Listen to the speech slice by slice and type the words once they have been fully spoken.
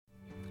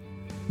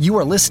You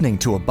are listening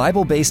to a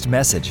Bible-based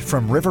message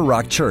from River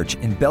Rock Church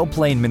in Belle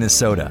Plaine,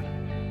 Minnesota.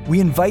 We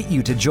invite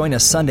you to join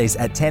us Sundays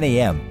at 10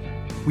 a.m.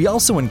 We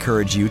also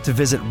encourage you to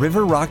visit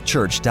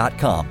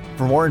riverrockchurch.com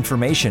for more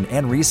information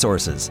and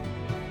resources.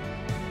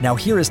 Now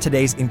here is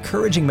today's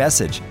encouraging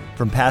message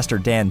from Pastor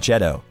Dan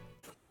Jetto.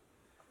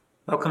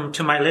 Welcome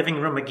to my living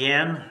room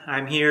again.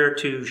 I'm here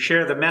to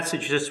share the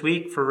message this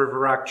week for River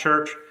Rock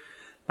Church.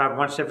 About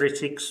once every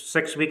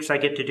six weeks I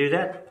get to do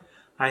that.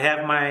 I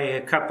have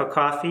my cup of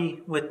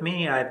coffee with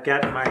me. I've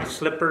got my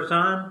slippers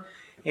on.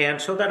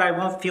 And so that I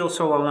won't feel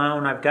so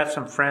alone, I've got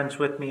some friends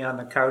with me on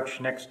the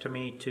couch next to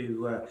me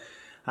to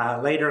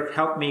later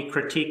help me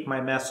critique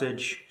my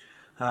message.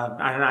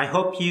 And I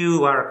hope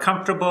you are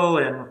comfortable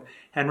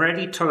and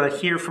ready to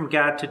hear from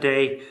God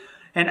today.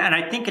 And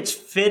I think it's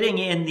fitting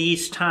in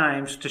these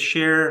times to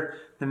share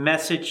the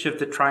message of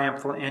the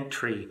triumphal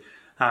entry,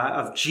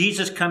 of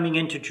Jesus coming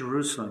into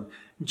Jerusalem.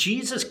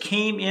 Jesus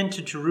came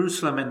into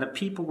Jerusalem and the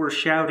people were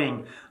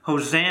shouting,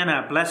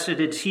 "Hosanna, blessed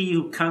is he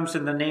who comes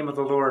in the name of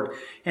the Lord."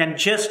 And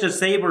just as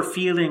they were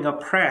feeling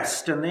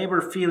oppressed and they were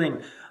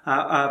feeling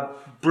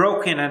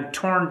broken and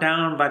torn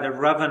down by the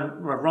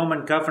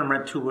Roman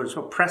government who was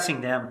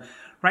oppressing them,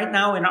 right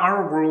now in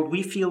our world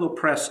we feel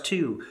oppressed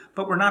too.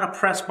 But we're not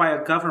oppressed by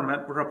a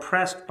government, we're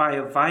oppressed by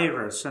a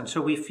virus. And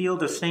so we feel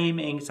the same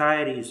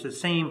anxieties, the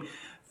same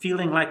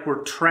feeling like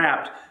we're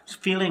trapped,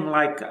 feeling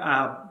like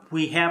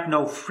we have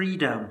no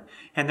freedom.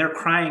 And they're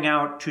crying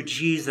out to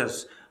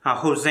Jesus,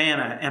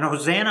 Hosanna. And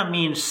Hosanna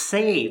means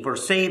save or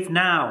save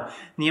now.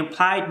 And the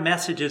implied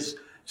message is,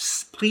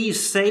 please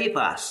save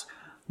us.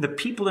 The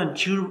people in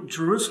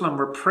Jerusalem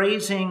were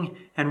praising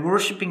and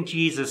worshiping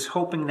Jesus,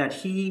 hoping that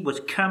he was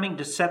coming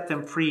to set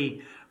them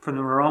free from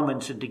the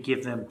Romans and to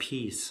give them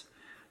peace.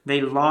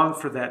 They longed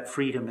for that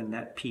freedom and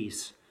that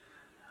peace.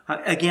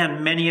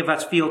 Again, many of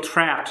us feel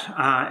trapped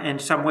in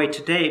some way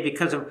today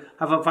because of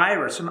a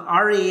virus, an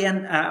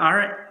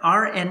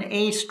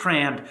RNA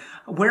strand,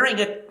 wearing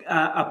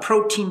a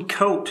protein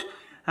coat,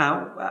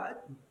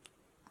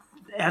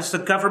 as the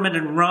government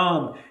in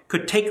Rome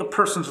could take a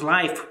person's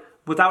life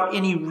without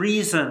any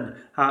reason,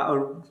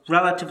 or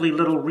relatively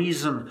little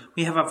reason.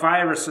 We have a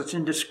virus that's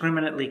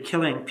indiscriminately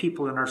killing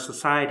people in our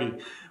society.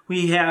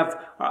 We have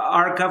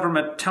our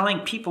government telling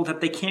people that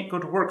they can't go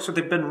to work, so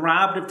they've been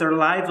robbed of their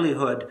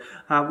livelihood.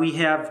 We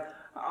have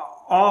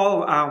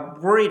all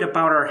worried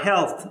about our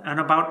health and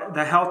about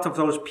the health of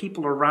those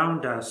people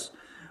around us.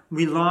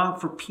 We long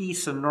for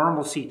peace and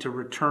normalcy to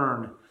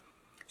return.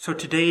 So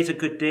today is a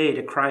good day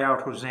to cry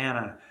out,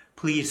 Hosanna.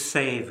 Please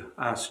save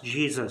us,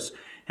 Jesus.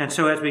 And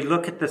so as we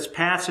look at this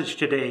passage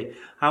today,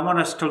 I want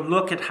us to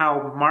look at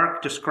how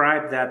Mark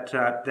described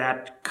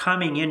that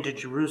coming into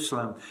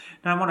Jerusalem.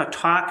 And I want to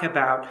talk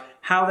about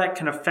how that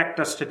can affect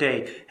us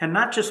today. And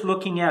not just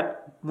looking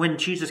at when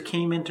Jesus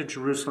came into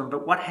Jerusalem,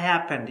 but what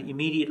happened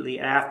immediately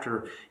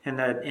after in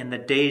the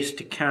days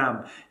to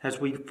come.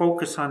 As we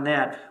focus on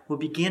that, we'll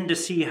begin to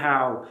see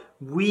how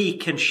we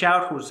can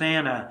shout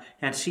Hosanna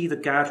and see the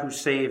God who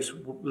saves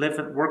live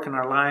and work in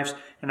our lives,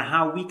 and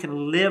how we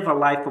can live a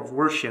life of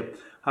worship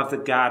of the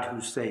God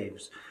who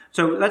saves.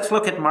 So let's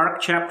look at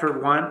Mark chapter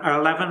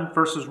 11,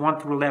 verses 1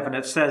 through 11.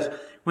 It says,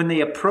 "When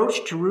they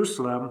approached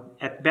Jerusalem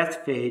at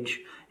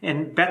Bethphage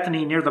in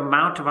Bethany near the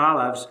Mount of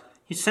Olives,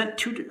 he sent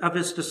two of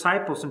his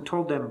disciples and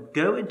told them,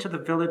 'Go into the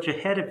village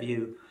ahead of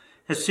you.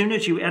 As soon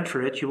as you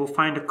enter it, you will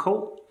find a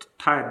colt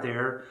tied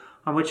there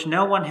on which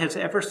no one has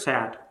ever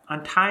sat.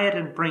 Untie it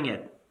and bring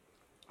it.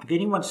 If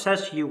anyone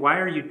says to you, "Why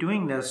are you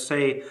doing this?"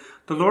 say,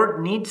 "The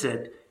Lord needs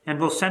it, and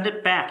will send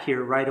it back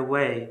here right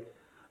away."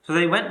 So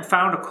they went and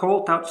found a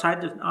colt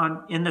outside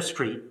in the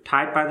street,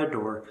 tied by the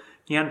door.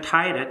 He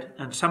untied it,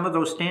 and some of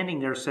those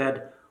standing there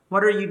said,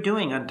 "What are you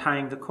doing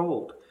untying the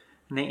colt?"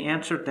 And they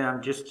answered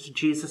them just as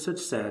Jesus had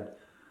said.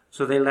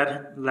 So they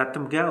let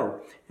them go.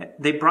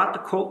 They brought the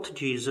colt to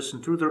Jesus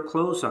and threw their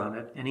clothes on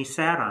it, and he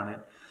sat on it.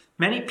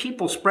 Many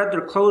people spread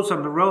their clothes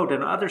on the road,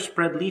 and others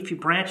spread leafy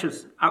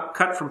branches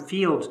cut from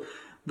fields.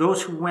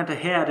 Those who went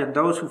ahead and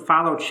those who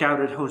followed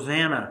shouted,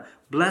 "Hosanna!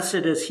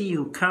 Blessed is he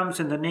who comes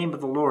in the name of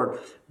the Lord.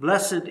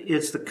 Blessed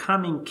is the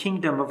coming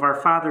kingdom of our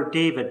father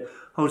David.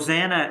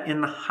 Hosanna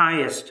in the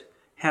highest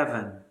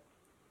heaven."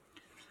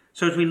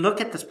 So as we look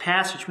at this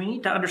passage, we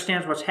need to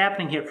understand what's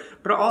happening here,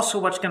 but also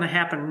what's going to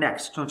happen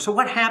next. So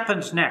what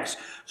happens next?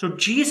 So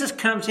Jesus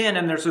comes in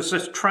and there's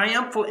this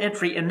triumphal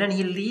entry, and then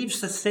he leaves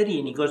the city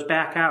and he goes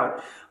back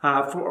out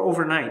for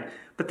overnight.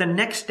 But the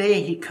next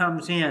day he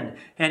comes in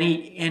and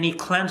he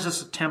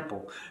cleanses the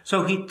temple.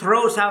 So he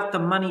throws out the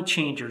money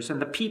changers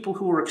and the people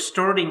who were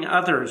extorting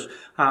others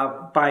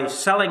by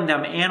selling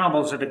them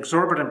animals at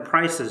exorbitant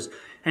prices.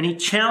 And he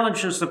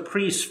challenges the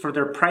priests for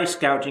their price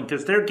gouging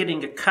because they're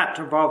getting a cut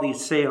of all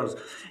these sales.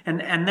 And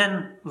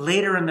then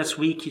later in this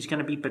week, he's going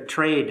to be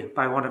betrayed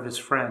by one of his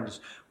friends.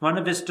 One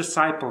of his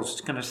disciples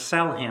is going to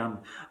sell him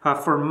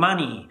for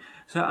money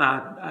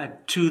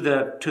to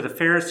the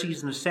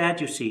Pharisees and the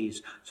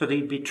Sadducees so that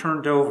he'd be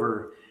turned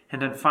over.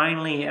 And then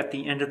finally, at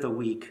the end of the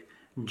week,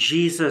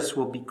 Jesus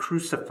will be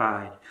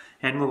crucified,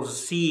 and we'll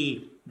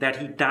see that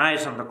he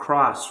dies on the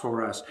cross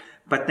for us,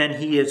 but then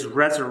he is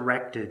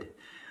resurrected.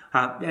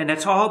 And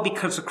it's all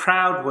because the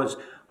crowd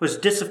was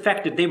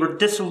disaffected. They were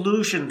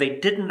disillusioned. They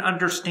didn't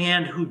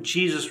understand who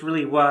Jesus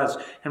really was.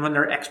 And when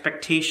their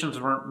expectations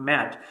weren't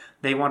met,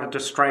 they wanted to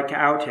strike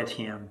out at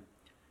him.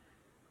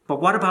 But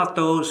what about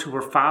those who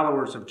were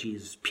followers of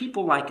Jesus?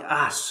 People like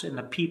us and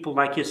the people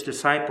like his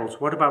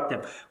disciples. What about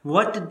them?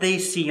 What did they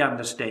see on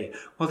this day?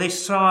 Well, they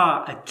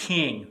saw a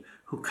king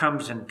who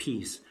comes in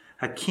peace.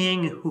 A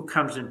king who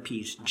comes in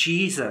peace.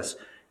 Jesus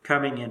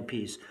coming in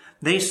peace.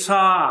 They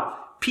saw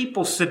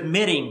people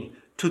submitting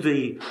to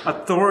the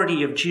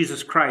authority of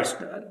Jesus Christ,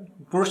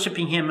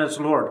 worshiping him as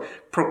Lord,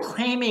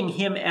 proclaiming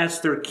him as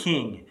their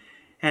king.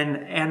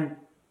 And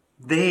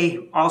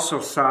they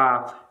also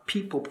saw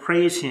people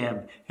praise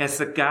him as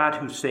the God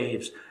who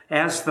saves,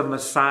 as the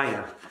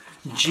Messiah.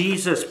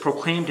 Jesus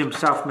proclaimed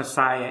himself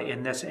Messiah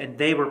in this, and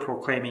they were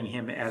proclaiming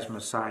him as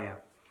Messiah.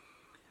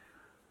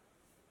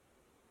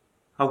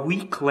 A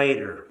week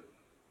later,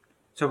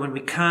 so when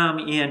we come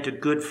into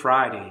Good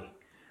Friday,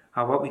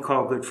 what we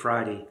call Good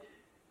Friday,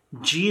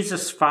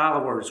 Jesus'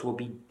 followers will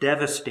be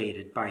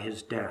devastated by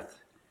his death.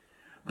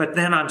 But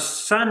then on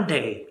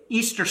Sunday,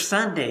 Easter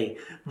Sunday,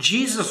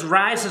 Jesus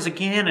rises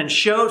again and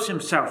shows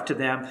himself to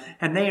them,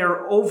 and they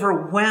are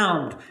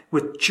overwhelmed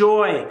with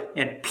joy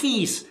and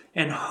peace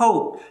and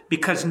hope,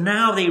 because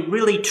now they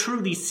really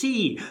truly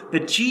see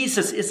that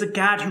Jesus is a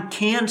God who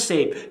can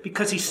save.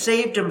 Because he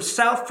saved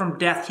himself from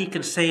death, he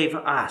can save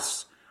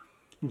us.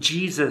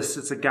 Jesus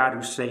is a God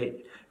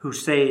who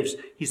saves.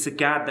 He's the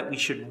God that we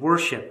should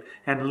worship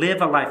and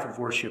live a life of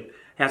worship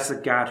as the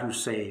God who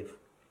saves.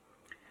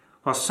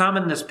 While some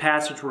in this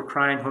passage were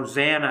crying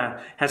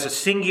Hosanna as a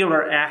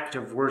singular act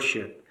of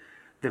worship,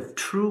 the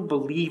true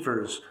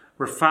believers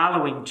were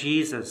following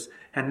Jesus,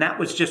 and that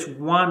was just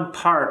one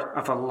part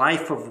of a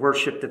life of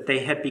worship that they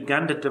had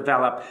begun to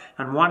develop,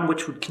 and one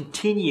which would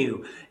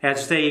continue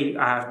as they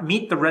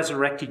meet the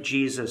resurrected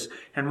Jesus,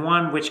 and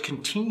one which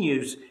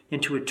continues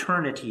into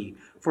eternity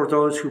for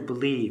those who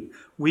believe.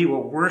 We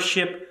will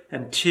worship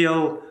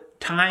until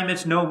time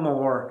is no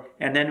more,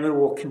 and then we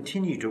will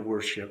continue to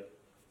worship.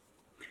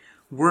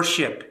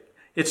 Worship,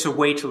 it's a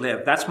way to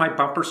live. That's my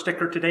bumper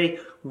sticker today.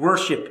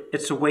 Worship,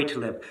 it's a way to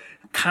live.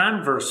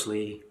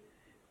 Conversely,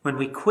 when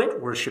we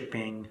quit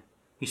worshiping,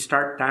 we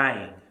start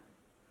dying.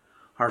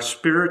 Our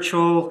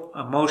spiritual,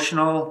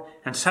 emotional,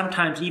 and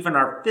sometimes even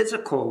our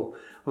physical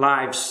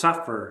lives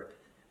suffer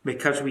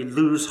because we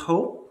lose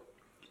hope,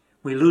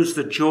 we lose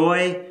the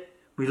joy,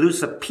 we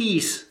lose the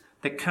peace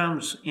that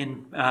comes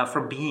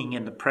from being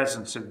in the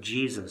presence of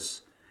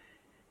Jesus.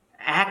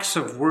 Acts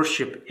of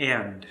worship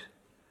end.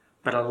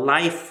 But a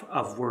life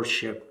of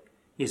worship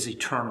is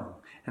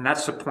eternal. And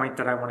that's the point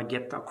that I want to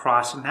get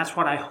across. And that's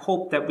what I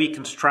hope that we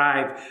can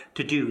strive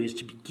to do, is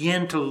to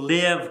begin to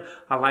live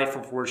a life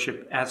of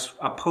worship as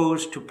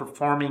opposed to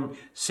performing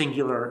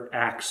singular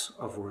acts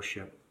of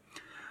worship.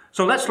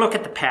 So let's look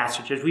at the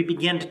passage as we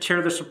begin to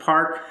tear this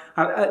apart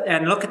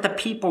and look at the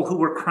people who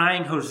were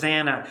crying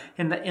Hosanna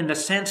in the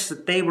sense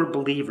that they were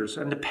believers.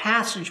 And the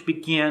passage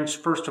begins,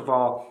 first of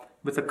all,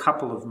 with a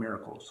couple of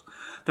miracles.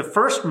 The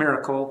first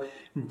miracle,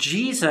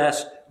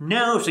 Jesus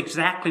knows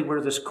exactly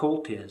where this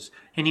colt is,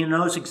 and he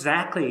knows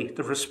exactly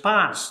the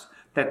response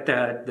that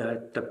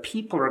the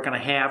people are going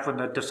to have when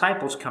the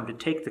disciples come to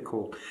take the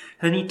colt.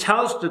 And he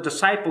tells the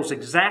disciples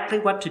exactly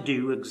what to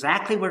do,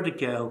 exactly where to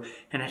go,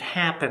 and it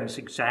happens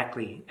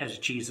exactly as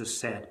Jesus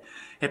said.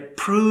 It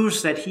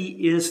proves that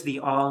he is the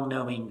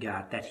all-knowing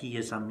God, that he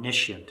is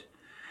omniscient.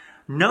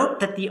 Note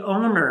that the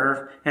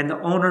owner and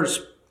the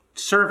owner's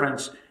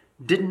servants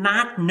did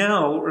not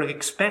know or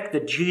expect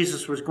that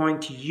Jesus was going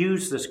to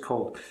use this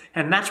colt.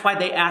 And that's why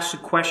they asked the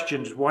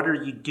questions, what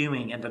are you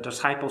doing? And the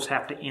disciples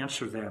have to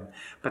answer them.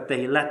 But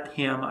they let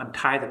him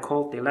untie the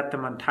colt. They let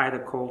them untie the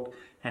colt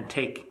and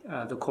take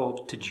the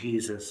colt to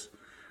Jesus.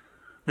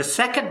 The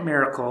second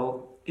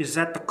miracle is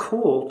that the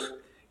colt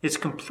is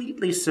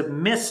completely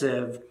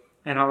submissive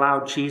and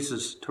allowed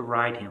Jesus to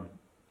ride him.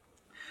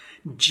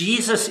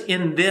 Jesus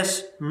in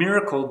this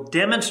miracle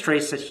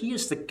demonstrates that he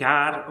is the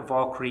God of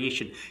all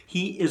creation.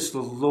 He is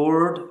the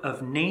Lord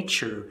of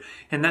nature.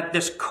 And that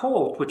this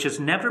colt, which has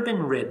never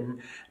been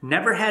ridden,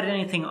 never had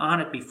anything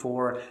on it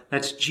before,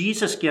 lets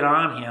Jesus get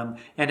on him,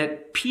 and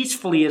it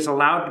peacefully is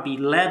allowed to be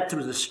led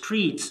through the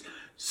streets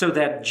so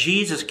that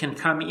Jesus can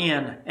come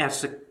in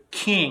as the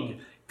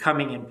King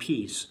coming in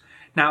peace.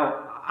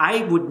 Now,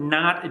 I would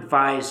not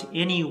advise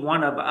any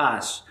one of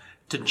us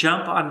to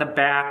jump on the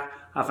back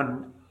of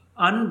an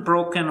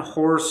unbroken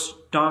horse,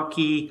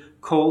 donkey,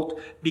 colt,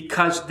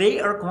 because they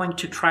are going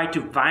to try to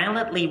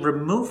violently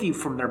remove you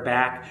from their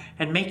back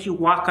and make you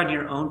walk on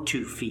your own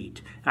 2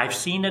 feet. I've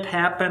seen it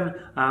happen.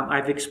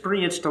 I've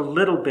experienced a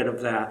little bit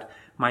of that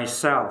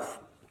myself.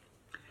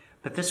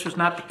 But this was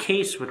not the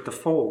case with the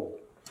foal.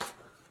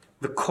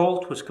 The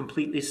colt was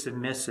completely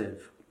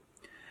submissive.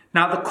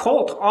 Now, the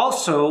colt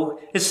also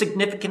is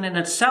significant in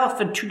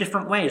itself in 2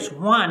 different ways.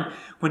 One,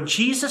 when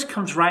Jesus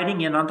comes riding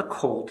in on the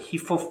colt, he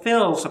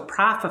fulfills a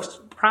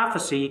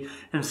prophecy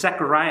in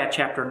Zechariah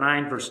chapter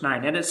 9, verse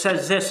 9. And it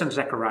says this in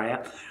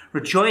Zechariah,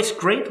 "Rejoice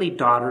greatly,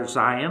 daughter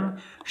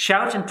Zion.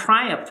 Shout in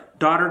triumph,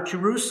 daughter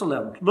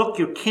Jerusalem. Look,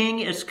 your king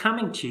is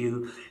coming to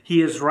you.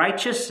 He is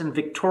righteous and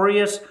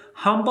victorious,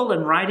 humble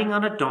and riding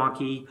on a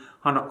donkey,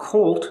 on a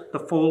colt, the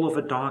foal of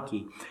a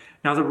donkey."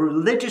 Now, the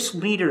religious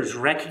leaders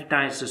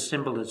recognized the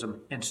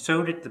symbolism, and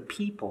so did the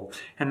people.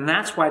 And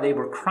that's why they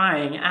were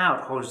crying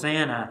out,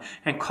 Hosanna,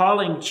 and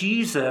calling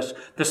Jesus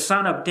the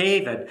Son of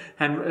David,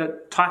 and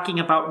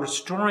talking about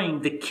restoring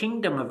the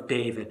kingdom of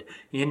David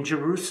in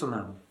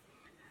Jerusalem.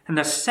 And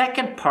the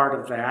second part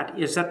of that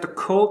is that the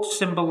colt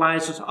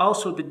symbolizes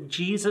also that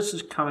Jesus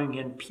is coming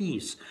in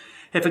peace.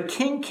 If a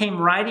king came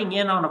riding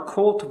in on a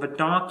colt of a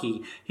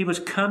donkey, he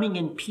was coming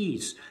in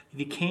peace. If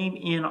he came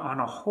in on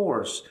a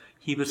horse,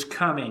 he was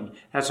coming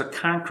as a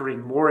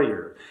conquering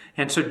warrior.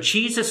 And so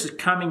Jesus is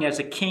coming as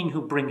a king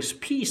who brings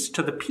peace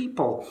to the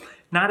people,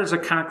 not as a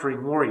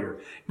conquering warrior.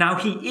 Now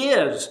he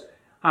is,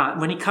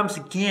 when he comes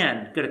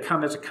again, going to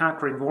come as a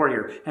conquering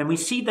warrior. And we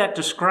see that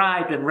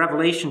described in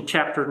Revelation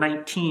chapter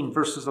 19,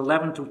 verses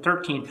 11 through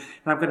 13.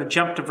 And I'm going to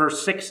jump to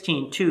verse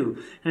 16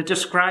 too. And it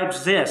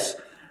describes this.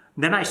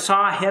 "Then I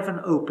saw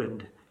heaven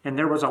opened, and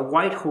there was a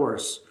white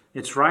horse.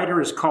 Its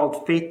rider is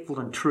called Faithful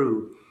and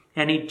True.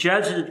 And he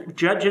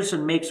judges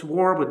and makes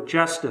war with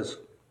justice.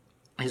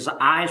 His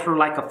eyes were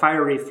like a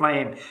fiery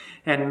flame,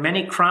 and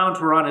many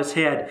crowns were on his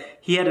head.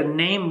 He had a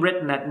name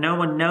written that no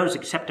one knows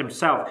except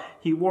himself.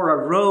 He wore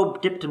a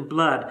robe dipped in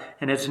blood,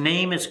 and his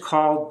name is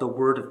called the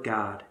Word of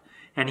God.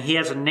 And he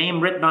has a name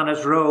written on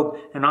his robe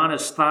and on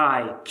his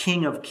thigh,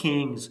 King of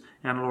Kings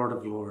and Lord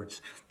of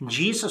Lords."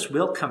 Jesus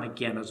will come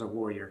again as a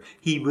warrior.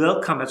 He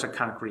will come as a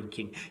conquering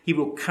king. He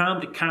will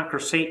come to conquer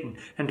Satan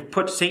and to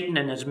put Satan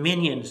and his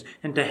minions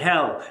into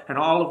hell and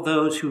all of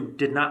those who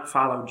did not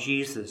follow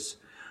Jesus.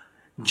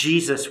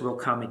 Jesus will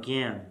come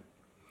again.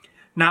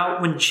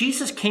 Now, when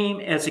Jesus came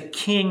as a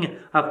king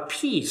of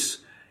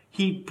peace,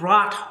 he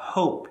brought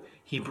hope.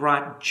 He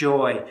brought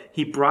joy.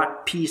 He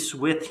brought peace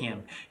with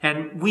him.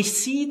 And we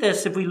see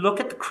this if we look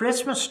at the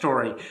Christmas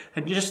story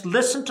and you just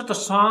listen to the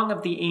song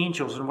of the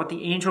angels and what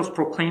the angels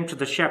proclaimed to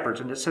the shepherds.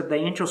 And it said, the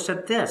angel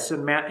said this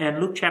in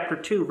Luke chapter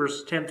 2,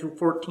 verses 10 through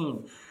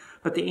 14.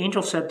 "But the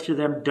angel said to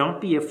them,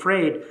 'Don't be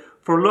afraid,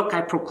 for look,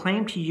 I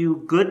proclaim to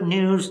you good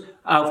news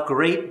of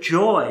great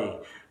joy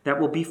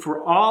that will be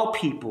for all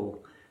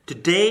people.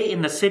 Today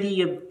in the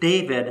city of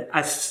David,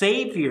 a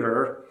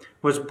Savior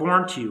was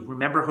born to you.'"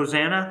 Remember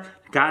Hosanna?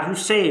 God who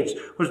saves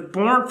was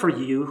born for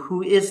you,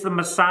 who is the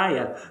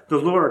Messiah, the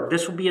Lord.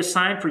 "This will be a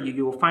sign for you.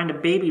 You will find a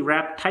baby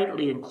wrapped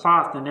tightly in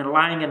cloth and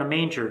lying in a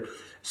manger."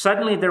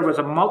 Suddenly there was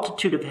a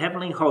multitude of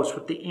heavenly hosts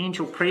with the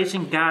angel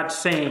praising God,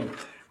 saying,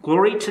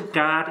 "Glory to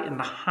God in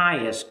the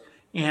highest,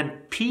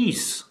 and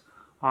peace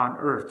on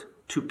earth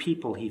to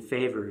people he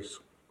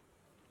favors."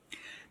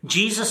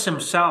 Jesus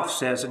himself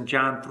says in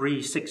John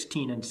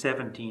 3:16 and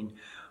 17,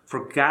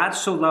 "For God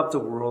so loved the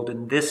world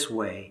in this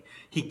way,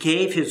 he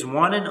gave his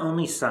one and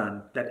only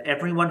Son, that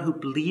everyone who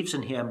believes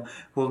in him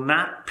will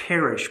not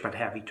perish but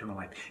have eternal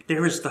life."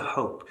 There is the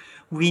hope.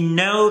 We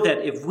know that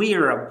if we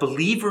are a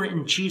believer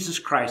in Jesus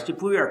Christ,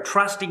 if we are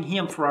trusting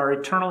him for our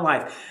eternal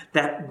life,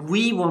 that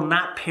we will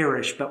not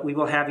perish but we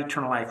will have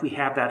eternal life. We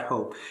have that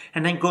hope.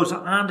 And then goes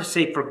on to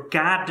say, "For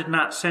God did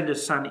not send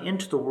his Son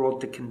into the world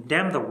to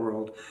condemn the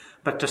world,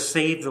 but to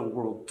save the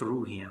world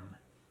through him."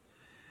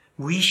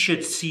 We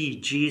should see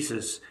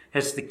Jesus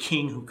as the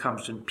King who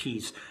comes in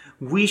peace.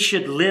 We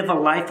should live a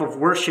life of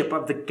worship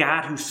of the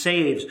God who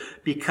saves,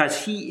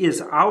 because he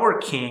is our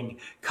King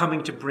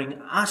coming to bring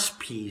us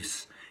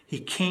peace. He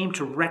came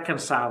to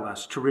reconcile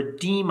us, to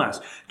redeem us,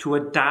 to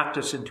adopt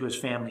us into his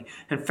family.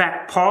 In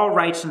fact, Paul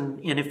writes in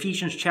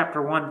Ephesians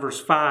chapter 1,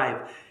 verse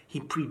 5, "He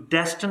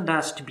predestined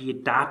us to be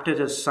adopted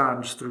as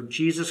sons through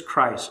Jesus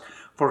Christ,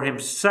 for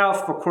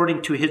himself,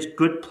 according to his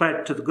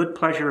to the good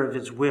pleasure of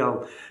his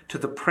will, to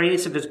the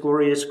praise of his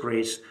glorious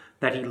grace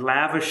that he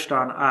lavished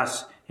on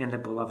us in the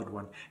beloved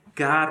one."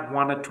 God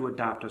wanted to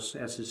adopt us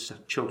as his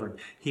children.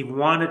 He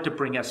wanted to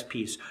bring us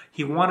peace.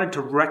 He wanted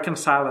to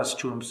reconcile us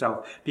to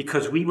himself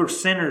because we were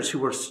sinners who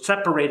were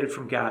separated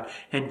from God.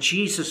 And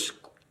Jesus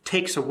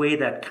takes away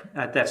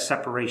that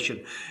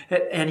separation.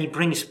 And he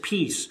brings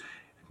peace.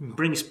 He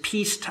brings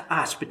peace to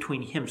us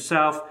between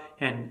himself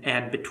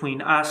and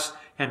between us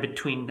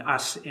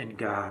and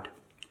God.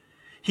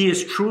 He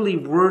is truly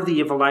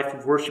worthy of a life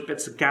of worship.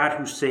 It's the God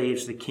who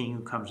saves, the King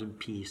who comes in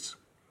peace.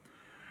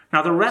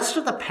 Now, the rest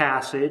of the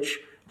passage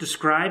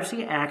describes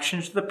the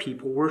actions of the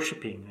people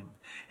worshiping him.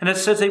 And it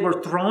says they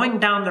were throwing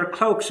down their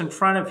cloaks in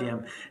front of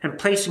him and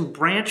placing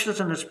branches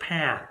in his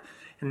path.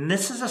 And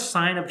this is a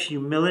sign of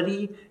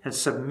humility and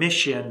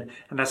submission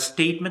and a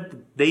statement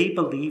that they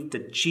believe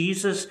that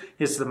Jesus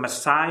is the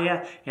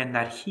Messiah and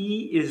that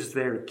he is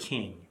their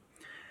King.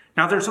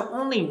 Now, there's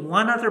only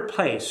one other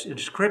place in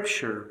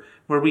Scripture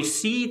where we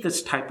see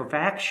this type of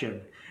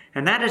action,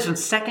 and that is in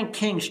 2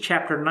 Kings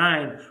chapter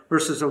 9,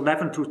 verses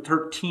 11 through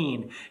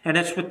 13, and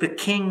it's with the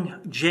king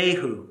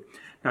Jehu.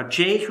 Now,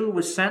 Jehu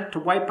was sent to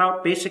wipe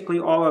out basically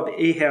all of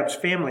Ahab's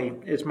family,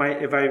 if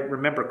I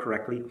remember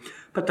correctly.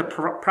 But the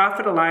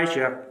prophet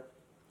Elijah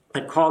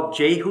had called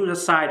Jehu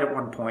aside at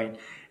one point,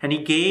 and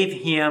he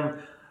gave him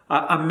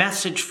a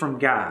message from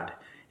God.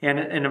 And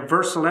in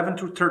verse 11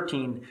 through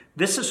 13,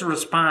 this is a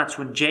response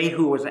when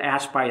Jehu was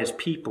asked by his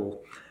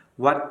people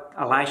what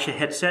Elisha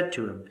had said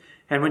to him.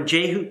 And when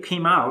Jehu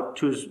came out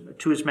to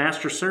his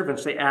master's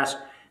servants, they asked,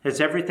 "Is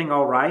everything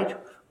all right?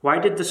 Why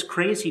did this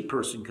crazy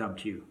person come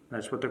to you?"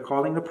 That's what they're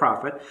calling the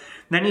prophet. And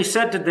then he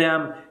said to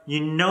them, "You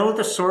know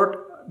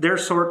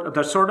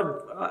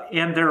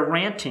and their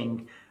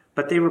ranting."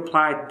 But they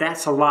replied,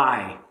 "That's a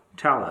lie.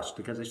 Tell us,"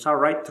 because they saw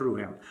right through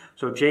him.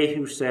 So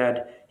Jehu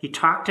said, "He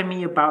talked to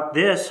me about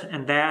this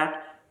and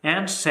that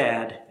and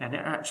said," and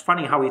it's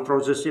funny how he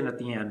throws this in at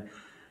the end,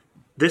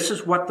 "This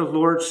is what the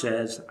Lord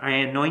says, I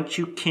anoint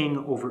you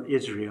king over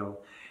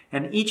Israel."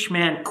 And each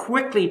man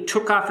quickly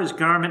took off his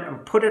garment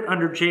and put it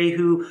under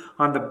Jehu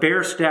on the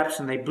bare steps,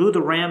 and they blew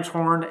the ram's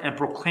horn and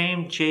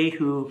proclaimed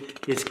Jehu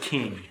is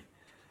king.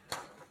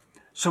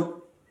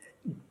 So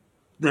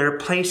they're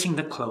placing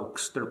the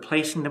cloaks, they're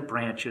placing the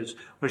branches,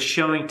 we're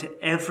showing to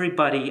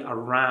everybody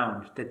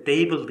around that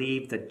they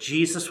believed that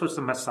Jesus was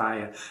the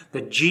Messiah,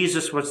 that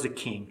Jesus was the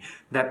king,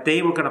 that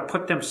they were going to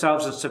put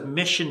themselves in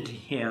submission to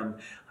him,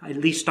 at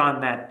least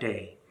on that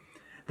day.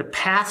 The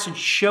passage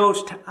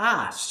shows to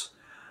us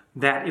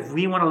that if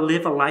we want to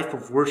live a life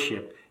of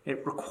worship,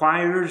 it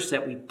requires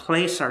that we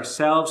place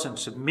ourselves in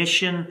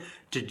submission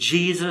to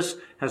Jesus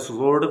as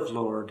Lord of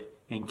Lords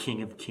and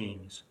King of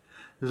Kings.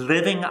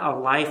 Living a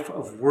life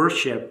of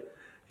worship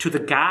to the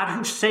God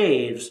who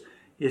saves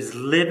is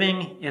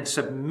living in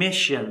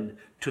submission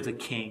to the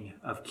King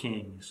of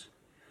Kings.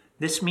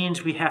 This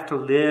means we have to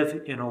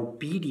live in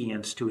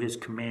obedience to his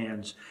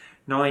commands,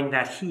 knowing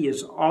that he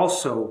is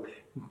also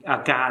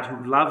a God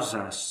who loves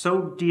us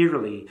so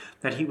dearly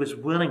that he was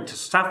willing to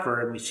suffer,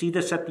 and we see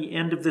this at the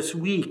end of this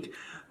week,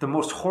 the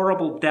most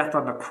horrible death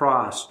on the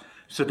cross,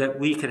 so that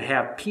we could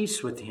have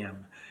peace with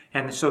him,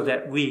 and so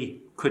that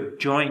we could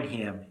join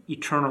him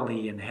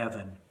eternally in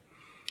heaven.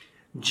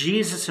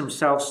 Jesus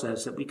himself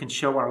says that we can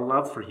show our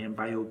love for him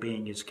by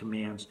obeying his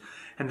commands.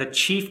 And the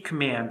chief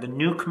command, the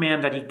new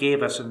command that he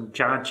gave us in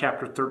John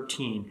chapter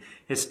 13,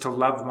 is to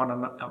love one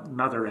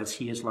another as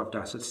he has loved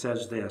us. It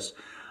says this,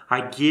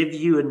 "I give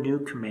you a new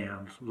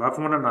command, love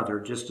one another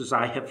just as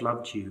I have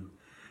loved you.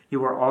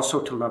 You are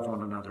also to love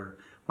one another.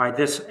 By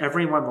this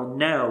everyone will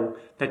know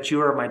that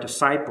you are my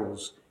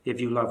disciples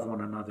if you love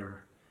one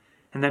another."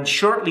 And then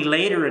shortly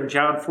later in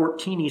John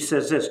 14, he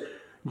says this,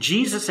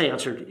 Jesus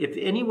answered, "If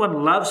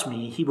anyone loves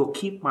me, he will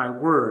keep my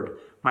word.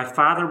 My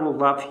Father will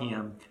love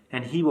him,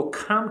 and he will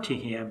come to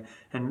him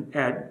and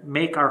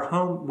make our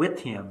home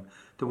with him.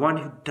 The one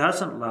who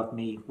doesn't love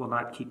me will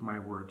not keep my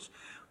words."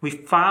 We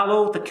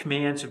follow the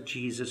commands of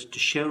Jesus to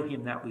show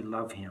him that we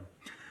love him.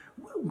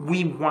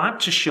 We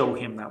want to show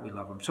him that we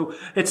love him. So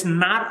it's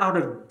not out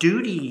of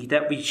duty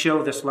that we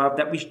show this love,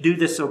 that we do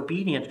this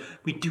obedience.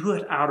 We do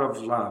it out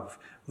of love.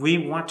 We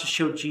want to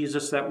show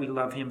Jesus that we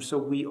love him, so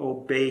we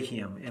obey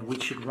him, and we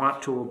should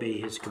want to obey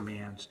his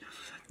commands.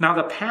 Now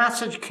the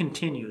passage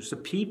continues. The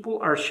people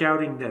are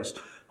shouting this,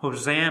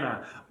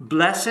 "Hosanna,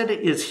 blessed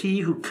is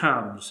he who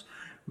comes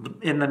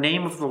in the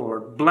name of the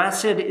Lord.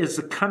 Blessed is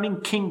the coming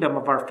kingdom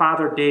of our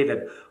father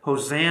David.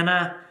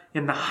 Hosanna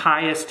in the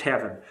highest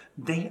heaven."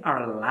 They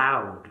are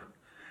loud.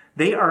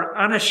 They are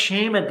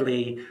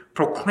unashamedly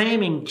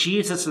proclaiming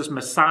Jesus as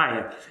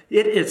Messiah.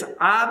 It is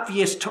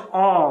obvious to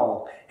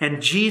all,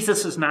 and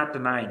Jesus is not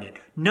denying it.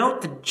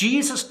 Note that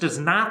Jesus does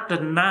not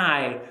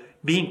deny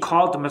being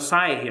called the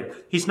Messiah here.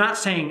 He's not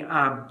saying,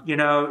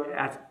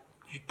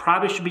 you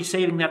probably should be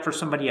saving that for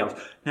somebody else.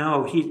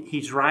 No,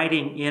 he's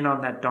riding in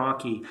on that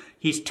donkey.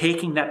 He's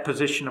taking that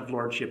position of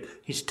lordship.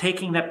 He's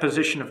taking that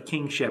position of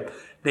kingship.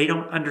 They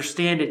don't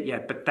understand it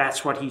yet, but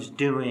that's what he's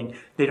doing.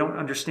 They don't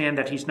understand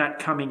that he's not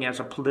coming as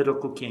a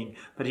political king,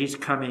 but he's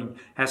coming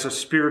as a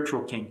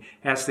spiritual king,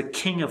 as the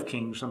King of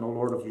Kings and the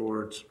Lord of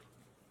Lords.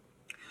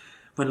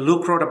 When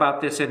Luke wrote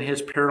about this in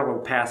his parallel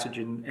passage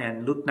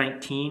in Luke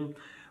 19,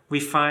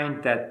 we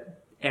find that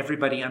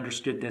everybody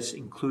understood this,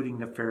 including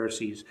the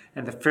Pharisees,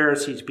 and the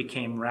Pharisees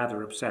became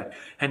rather upset.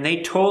 And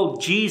they told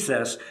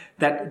Jesus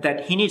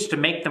that he needs to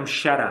make them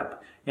shut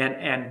up.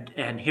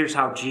 And here's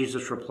how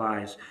Jesus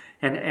replies.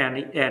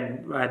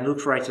 And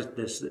Luke writes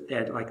this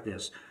like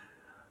this.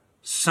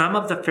 "Some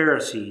of the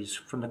Pharisees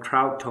from the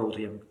crowd told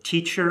him,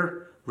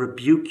 'Teacher,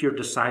 rebuke your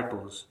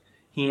disciples.'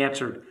 He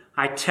answered,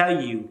 'I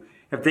tell you,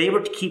 if they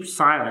were to keep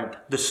silent,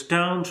 the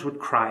stones would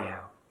cry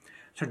out.'"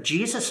 So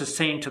Jesus is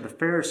saying to the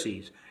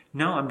Pharisees,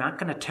 no, I'm not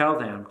going to tell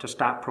them to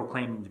stop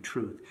proclaiming the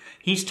truth.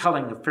 He's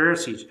telling the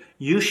Pharisees,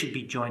 you should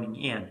be joining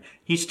in.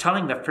 He's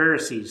telling the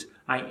Pharisees,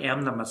 I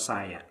am the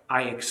Messiah.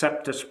 I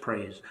accept this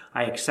praise.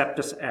 I accept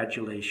this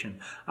adulation.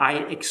 I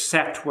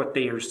accept what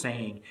they are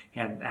saying,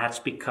 and that's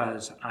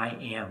because I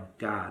am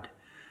God.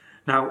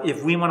 Now,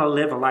 if we want to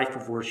live a life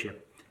of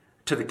worship,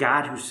 to the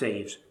God who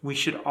saves, we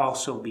should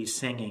also be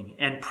singing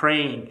and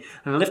praying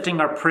and lifting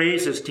our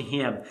praises to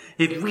him.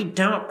 If we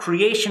don't,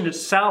 creation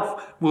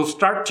itself will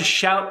start to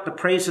shout the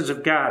praises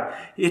of God.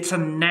 It's a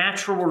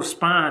natural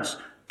response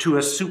to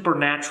a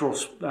supernatural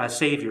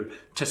Savior,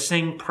 to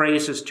sing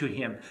praises to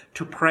him,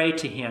 to pray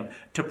to him,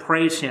 to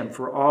praise him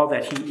for all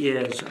that he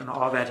is and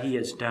all that he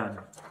has done.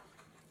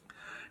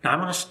 Now, I'm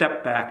going to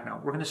step back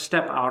now. We're going to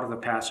step out of the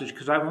passage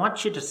because I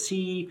want you to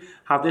see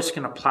how this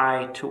can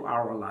apply to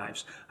our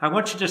lives. I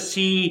want you to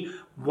see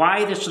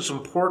why this is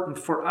important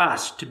for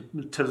us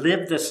to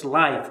live this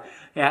life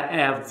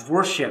of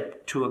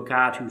worship to a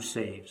God who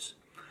saves.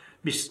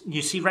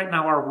 You see, right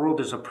now our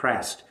world is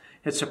oppressed.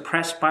 It's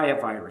oppressed by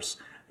a virus.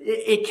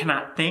 It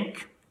cannot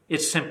think.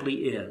 It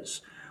simply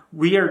is.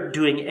 We are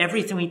doing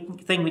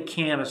everything we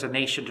can as a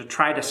nation to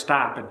try to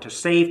stop and to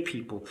save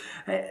people,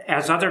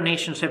 as other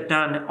nations have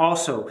done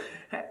also.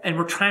 And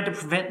we're trying to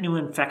prevent new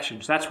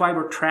infections. That's why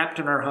we're trapped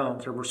in our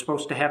homes, or we're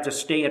supposed to have the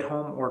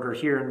stay-at-home order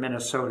here in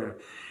Minnesota.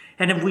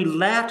 And if we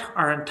let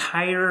our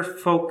entire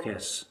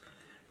focus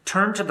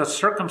turn to the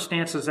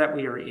circumstances that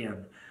we are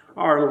in,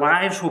 our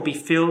lives will be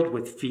filled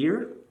with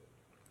fear.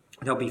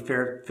 They'll be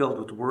filled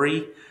with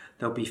worry.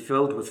 They'll be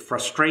filled with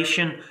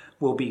frustration.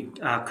 We'll be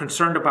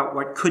concerned about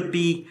what could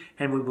be,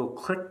 and we will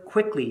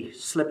quickly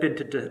slip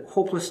into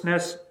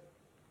hopelessness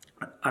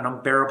and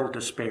unbearable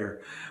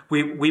despair.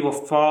 We will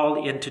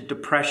fall into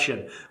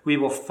depression. We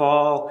will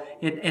fall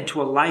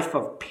into a life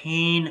of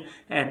pain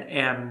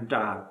and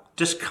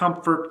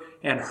discomfort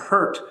and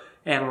hurt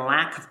and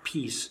lack of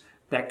peace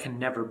that can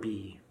never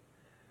be.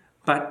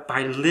 But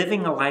by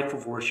living a life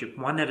of worship,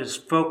 one that is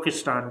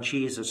focused on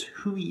Jesus,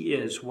 who he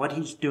is, what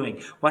he's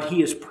doing, what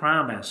he has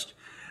promised,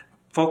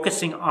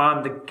 focusing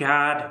on the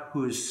God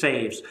who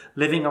saves,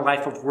 living a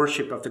life of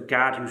worship of the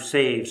God who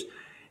saves,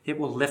 it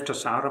will lift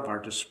us out of our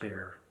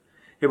despair.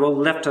 It will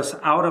lift us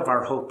out of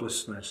our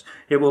hopelessness.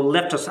 It will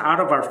lift us out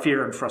of our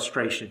fear and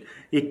frustration.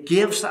 It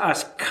gives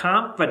us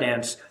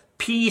confidence,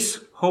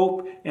 peace,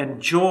 hope,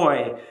 and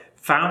joy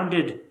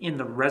founded in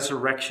the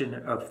resurrection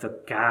of the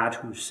God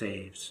who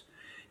saves.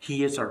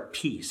 He is our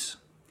peace.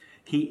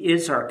 He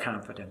is our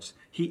confidence.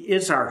 He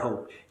is our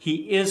hope.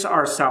 He is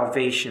our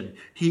salvation.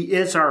 He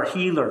is our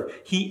healer.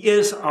 He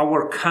is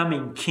our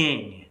coming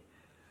King.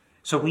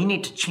 So we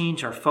need to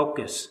change our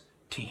focus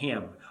to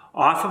him.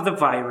 Off of the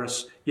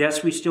virus.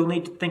 Yes, we still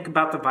need to think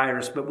about the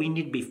virus, but we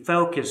need to be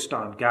focused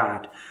on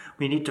God.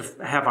 We need to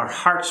have our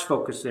hearts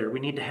focused there. We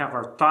need to have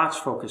our thoughts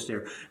focused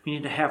there. We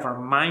need to have our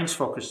minds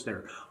focused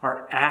there.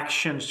 Our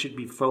actions should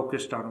be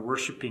focused on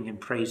worshiping and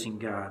praising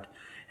God.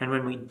 And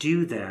when we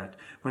do that,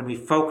 when we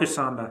focus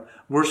on the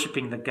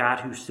worshiping the God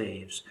who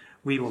saves,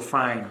 we will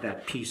find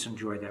that peace and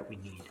joy that we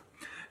need.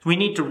 We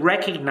need to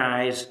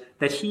recognize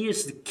that he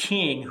is the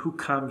King who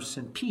comes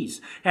in peace.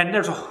 And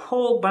there's a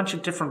whole bunch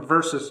of different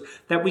verses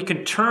that we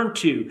can turn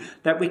to,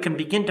 that we can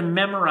begin to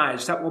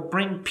memorize, that will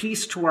bring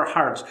peace to our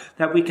hearts,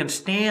 that we can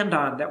stand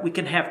on, that we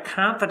can have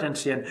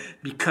confidence in,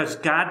 because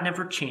God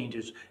never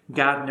changes.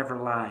 God never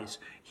lies.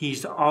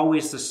 He's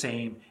always the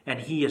same, and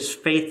he is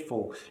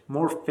faithful,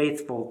 more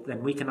faithful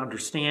than we can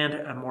understand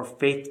and more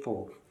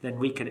faithful than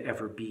we could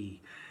ever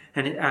be.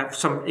 And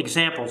some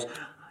examples.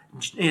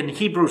 In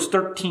Hebrews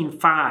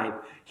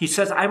 13:5, he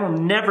says, I will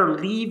never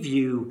leave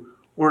you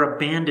or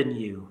abandon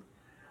you.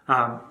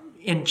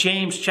 In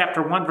James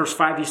chapter 1, verse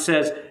 5, he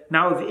says,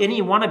 now if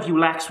any one of you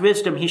lacks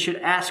wisdom, he should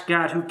ask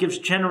God, who gives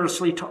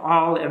generously to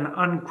all and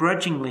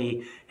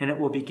ungrudgingly, and it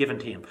will be given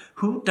to him.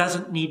 Who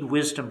doesn't need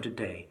wisdom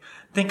today?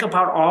 Think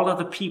about all of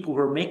the people who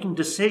are making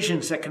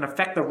decisions that can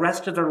affect the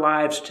rest of their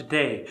lives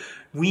today.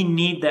 We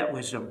need that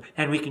wisdom,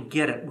 and we can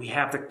get it. We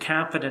have the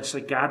confidence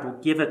that God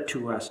will give it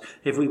to us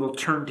if we will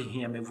turn to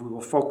him, if we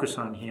will focus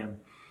on him.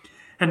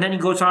 And then he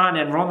goes on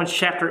in Romans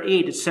chapter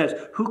 8, it says,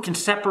 who can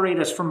separate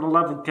us from the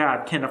love of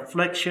God? Can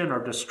affliction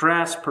or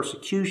distress,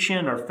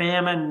 persecution or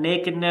famine,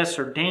 nakedness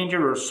or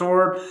danger or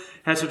sword?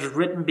 As it is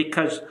written,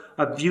 because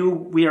of you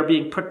we are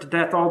being put to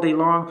death all day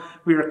long.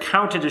 We are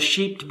counted as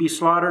sheep to be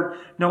slaughtered.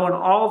 Knowing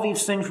all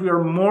these things, we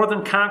are more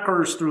than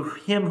conquerors through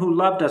him who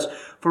loved us.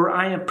 For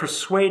I am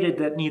persuaded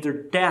that neither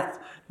death,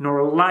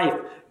 nor life,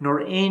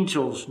 nor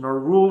angels, nor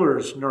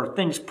rulers, nor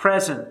things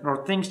present,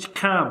 nor things to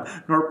come,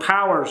 nor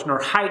powers, nor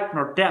height,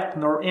 nor depth,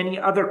 nor any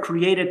other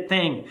created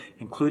thing,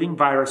 including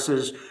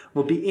viruses,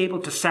 will be able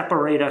to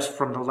separate us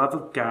from the love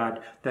of God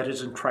that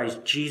is in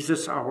Christ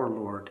Jesus our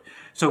Lord.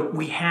 So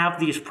we have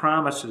these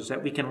promises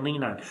that we can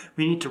lean on.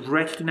 We need to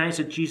recognize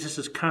that Jesus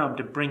has come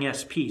to bring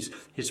us peace.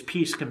 His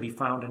peace can be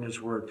found in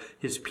his word.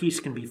 His peace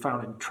can be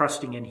found in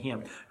trusting in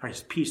him. Or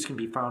his peace can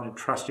be found in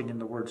trusting in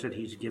the words that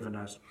he's given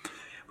us.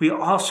 We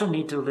also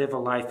need to live a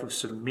life of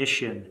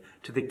submission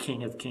to the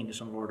King of Kings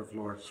and Lord of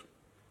Lords.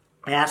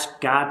 Ask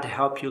God to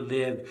help you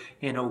live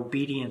in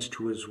obedience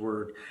to his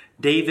word.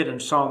 David in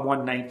Psalm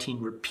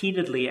 119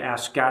 repeatedly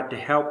asked God to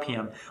help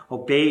him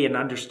obey and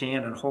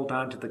understand and hold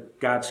on to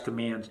God's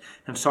commands.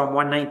 In Psalm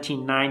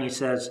 119:9 he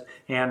says,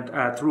 and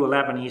through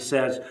 11 he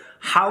says,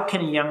 how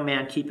can a young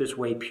man keep his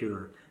way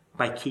pure?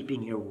 By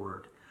keeping your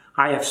word.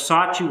 I have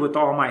sought you with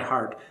all my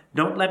heart.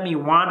 Don't let me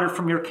wander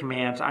from your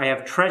commands. I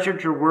have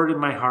treasured your word in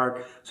my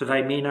heart so that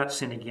I may not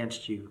sin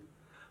against you.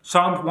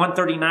 Psalm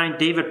 139,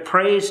 David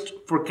prays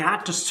for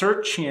God to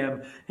search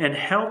him and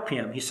help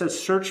him. He says,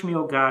 search me,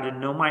 O God,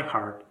 and know my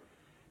heart.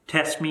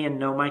 Test me and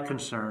know my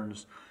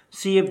concerns.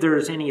 See if there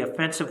is any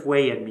offensive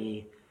way in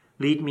me.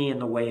 Lead me in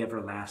the way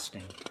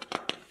everlasting.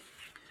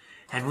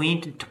 And we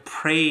need to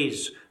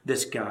praise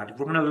this God. If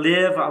we're going to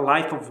live a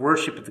life of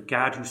worship of the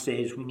God who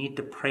saves, we need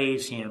to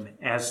praise him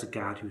as the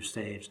God who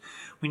saves.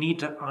 We need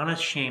to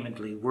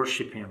unashamedly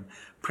worship him,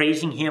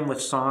 praising him with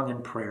song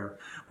and prayer.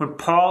 When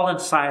Paul and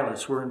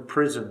Silas were in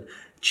prison,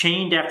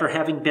 chained after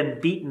having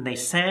been beaten, they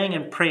sang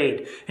and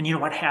prayed. And you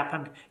know what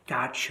happened?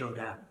 God showed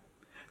up.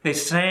 They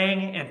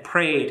sang and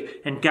prayed,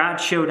 and God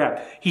showed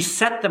up. He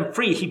set them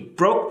free. He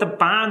broke the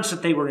bonds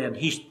that they were in.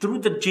 He threw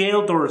the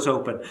jail doors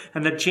open,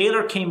 and the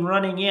jailer came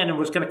running in and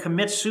was going to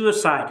commit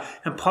suicide.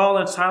 And Paul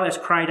and Silas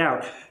cried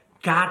out.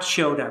 God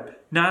showed up.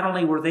 Not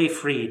only were they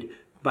freed,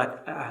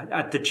 but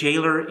the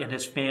jailer and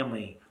his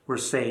family were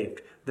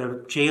saved.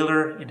 The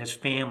jailer and his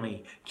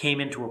family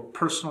came into a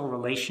personal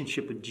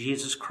relationship with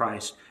Jesus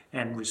Christ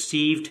and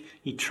received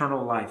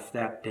eternal life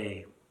that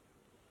day.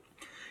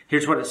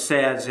 Here's what it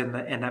says in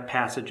that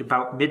passage.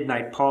 About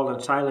midnight, Paul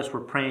and Silas were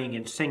praying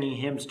and singing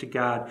hymns to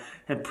God,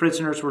 and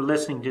prisoners were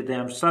listening to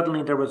them.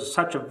 Suddenly there was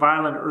such a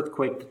violent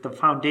earthquake that the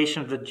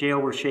foundations of the jail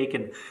were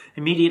shaken.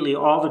 Immediately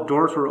all the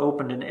doors were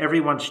opened, and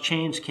everyone's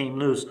chains came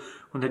loose.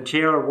 When the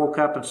jailer woke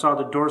up and saw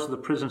the doors of the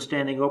prison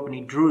standing open, he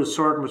drew his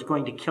sword and was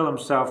going to kill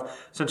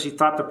himself, since he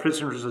thought the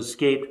prisoners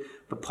escaped.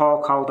 But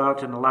Paul called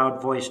out in a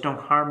loud voice, "Don't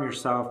harm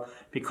yourself,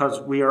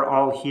 because we are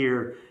all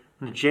here."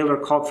 And the jailer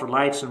called for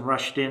lights and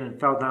rushed in and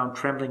fell down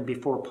trembling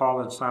before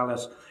Paul and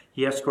Silas.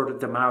 He escorted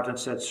them out and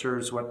said,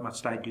 "Sirs, what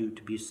must I do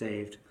to be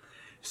saved?"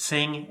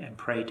 Sing and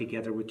pray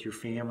together with your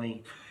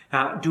family.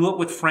 Do it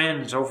with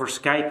friends over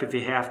Skype if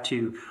you have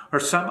to, or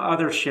some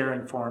other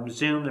sharing forum.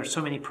 Zoom, there's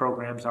so many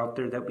programs out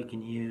there that we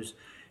can use.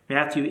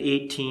 Matthew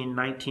 18,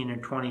 19,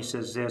 and 20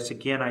 says this,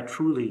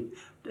 truly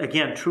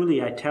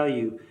I tell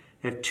you,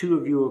 if two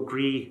of you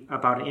agree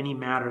about any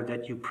matter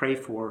that you pray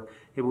for,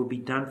 it will be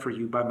done for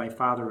you by my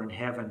Father in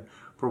heaven.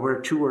 For where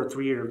 2 or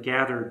 3 are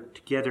gathered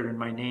together in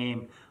my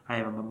name, I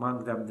am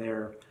among them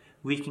there.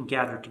 We can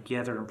gather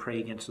together and pray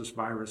against this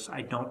virus.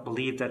 I don't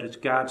believe that it's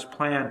God's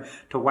plan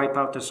to wipe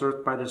out this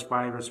earth by this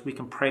virus. We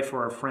can pray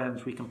for our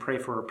friends. We can pray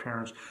for our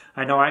parents.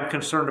 I know I'm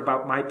concerned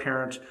about my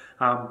parents.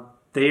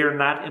 They are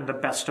not in the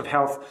best of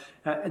health.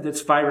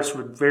 This virus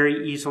would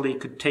very easily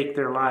could take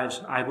their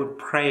lives. I would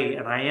pray,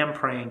 and I am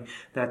praying,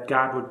 that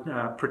God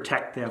would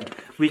protect them.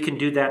 We can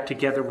do that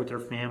together with their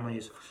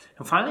families.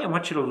 And finally, I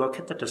want you to look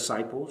at the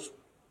disciples.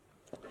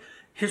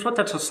 Here's what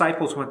the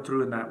disciples went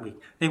through in that week.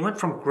 They went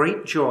from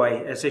great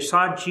joy as they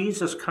saw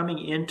Jesus coming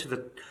into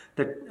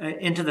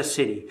the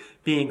city,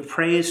 being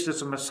praised as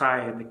the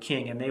Messiah and the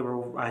King, and they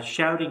were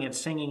shouting and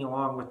singing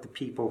along with the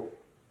people.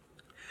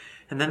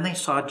 And then they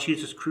saw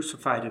Jesus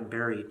crucified and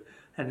buried,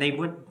 and they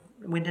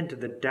went into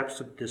the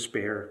depths of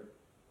despair.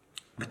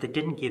 But they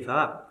didn't give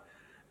up.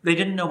 They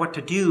didn't know what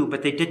to do,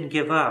 but they didn't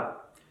give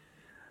up.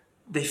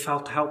 They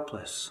felt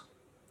helpless.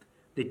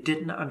 They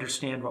didn't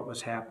understand what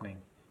was happening.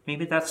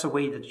 Maybe that's the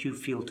way that you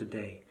feel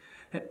today.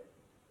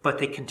 But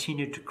they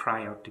continued to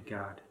cry out to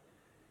God.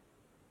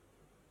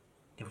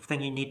 The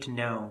thing you need to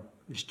know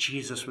is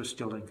Jesus was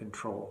still in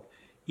control.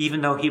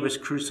 Even though he was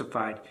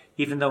crucified,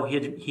 even though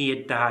he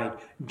had died,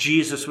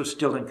 Jesus was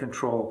still in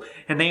control.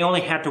 And they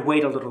only had to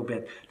wait a little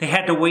bit. They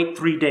had to wait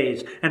 3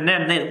 days. And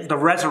then the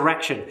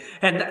resurrection.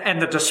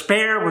 And the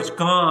despair was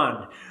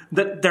gone.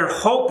 Their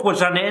hope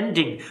was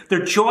unending.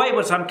 Their joy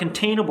was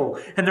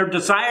uncontainable. And their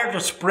desire to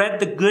spread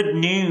the good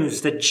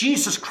news that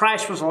Jesus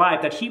Christ was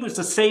alive, that he was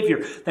the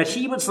Savior, that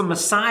he was the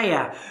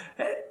Messiah,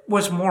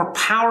 was more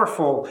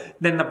powerful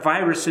than the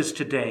virus is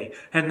today.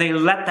 And they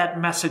let that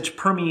message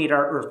permeate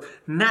our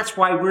earth. And that's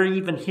why we're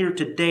even here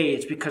today.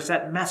 It's because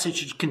that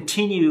message is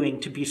continuing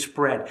to be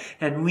spread.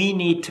 And we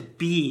need to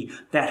be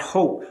that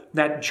hope,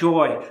 that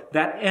joy,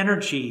 that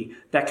energy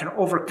that can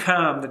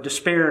overcome the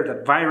despair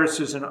that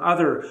viruses and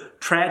other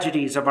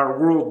tragedies of our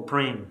world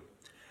bring.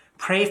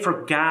 Pray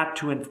for God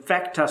to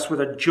infect us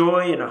with a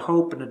joy and a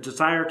hope and a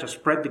desire to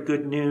spread the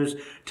good news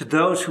to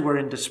those who are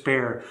in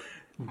despair.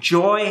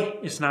 Joy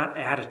is not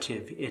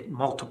additive, it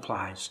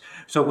multiplies.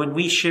 So when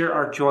we share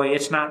our joy,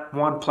 it's not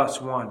 1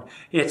 + 1.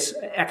 It's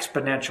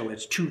exponential.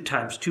 It's 2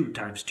 times 2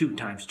 times 2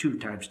 times 2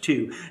 times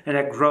 2. And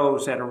it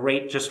grows at a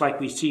rate just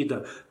like we see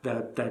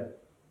the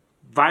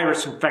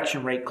virus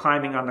infection rate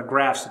climbing on the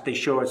graphs that they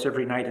show us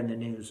every night in the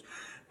news.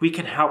 We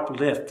can help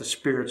lift the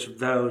spirits of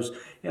those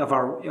in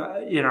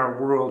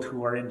our world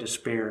who are in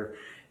despair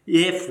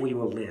if we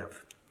will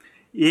live.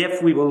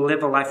 If we will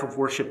live a life of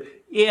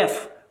worship.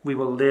 If we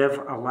will live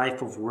a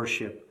life of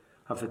worship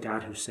of the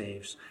God who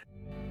saves.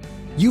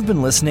 You've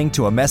been listening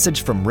to a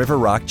message from River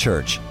Rock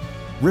Church.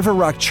 River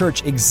Rock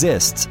Church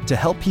exists to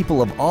help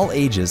people of all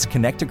ages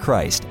connect to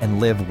Christ and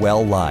live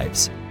well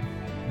lives.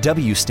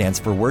 W stands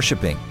for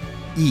worshiping,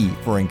 E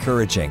for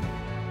encouraging,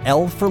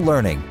 L for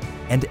learning,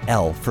 and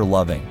L for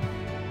loving.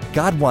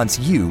 God wants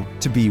you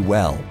to be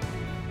well.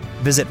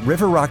 Visit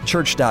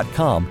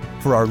riverrockchurch.com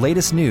for our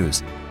latest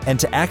news and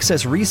to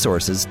access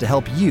resources to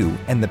help you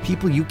and the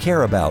people you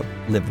care about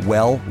live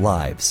well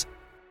lives.